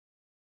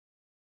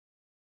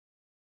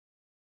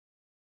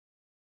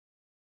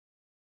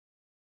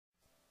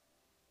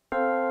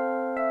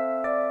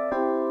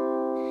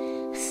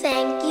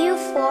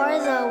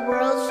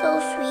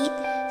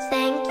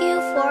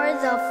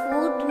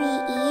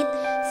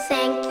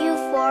Thank you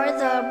for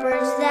the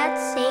birds that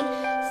sing.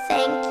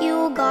 Thank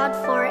you, God,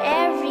 for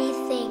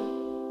everything.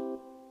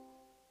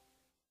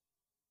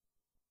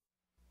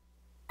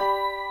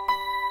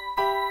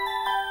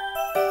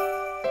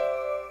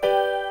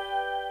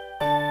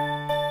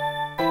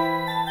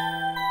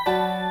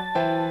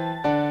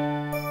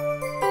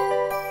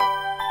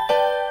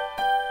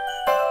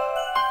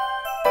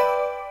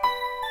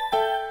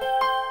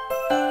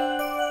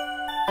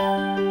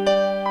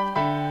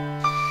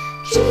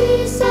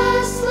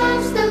 Jesus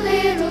loves the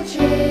little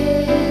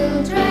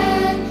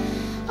children,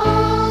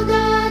 all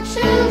the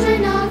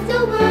children of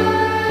the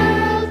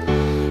world.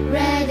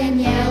 Red and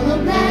yellow,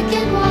 black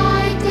and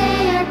white,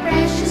 they are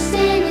precious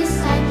in His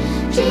sight.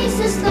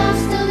 Jesus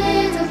loves the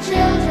little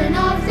children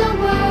of the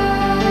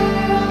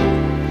world.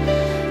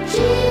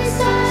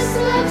 Jesus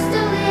loves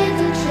the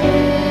little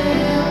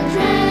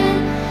children,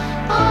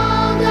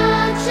 all the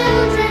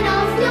children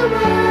of the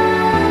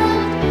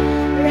world.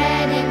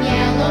 Red and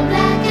yellow,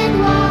 black and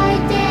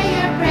white, they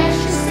are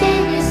precious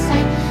in His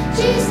sight.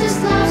 Jesus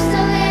loves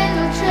the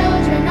little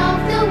children of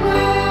the world.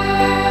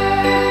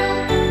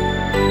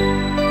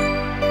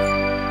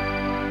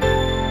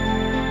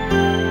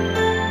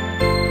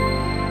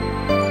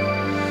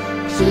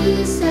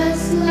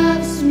 Jesus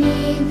loves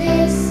me,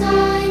 this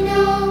I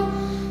know,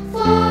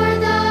 for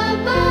the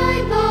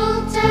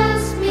Bible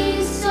tells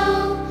me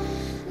so.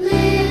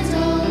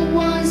 Little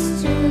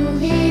ones to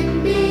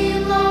Him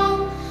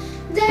belong.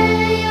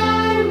 They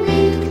are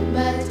weak,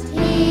 but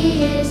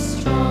He is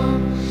strong.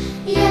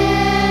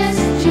 Yes,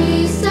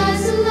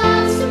 Jesus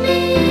loves me.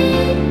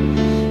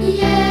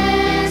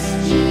 Yes,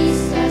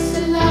 Jesus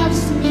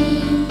loves me.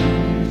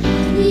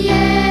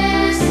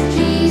 Yes,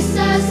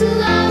 Jesus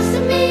loves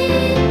me.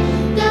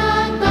 The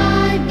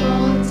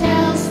Bible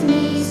tells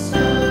me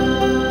so.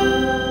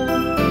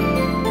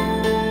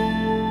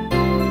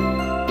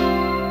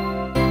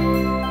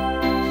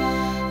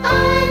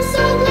 I'm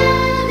so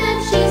glad that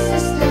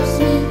Jesus loves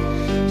me.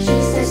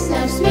 Jesus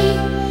loves me.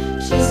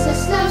 Jesus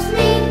loves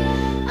me.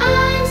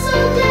 I'm so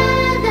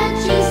glad that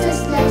Jesus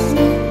loves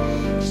me.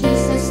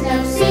 Jesus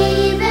loves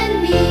even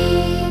me.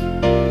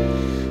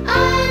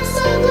 I'm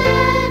so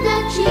glad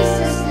that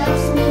Jesus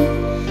loves me.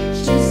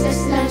 Jesus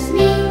loves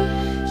me.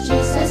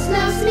 Jesus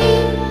loves me.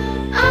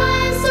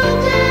 I'm so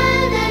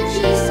glad that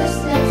Jesus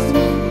loves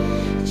me.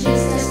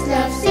 Jesus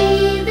loves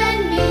even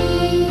me.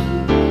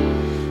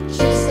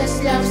 Jesus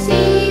loves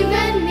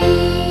even me.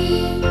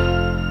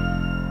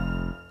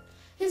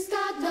 He's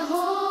got the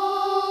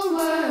whole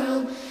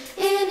world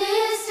in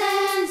His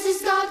hands.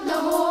 He's got the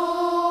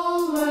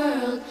whole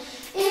world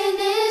in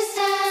His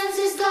hands.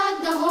 He's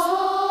got the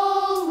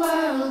whole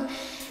world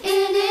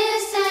in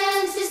His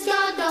hands. He's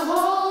got the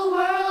whole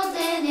world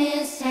in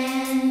His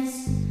hands.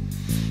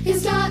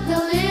 He's got the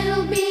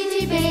little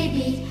bitty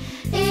baby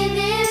in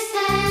His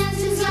hands.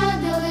 He's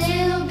got the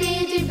little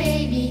bitty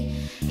baby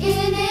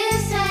in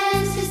His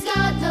hands. He's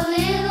got the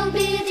little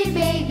bitty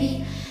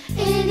baby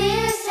in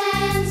His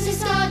hands.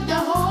 He's got the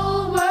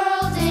whole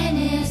world in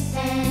His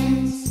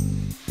hands.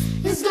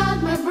 He's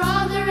got my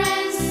brother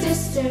and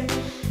sister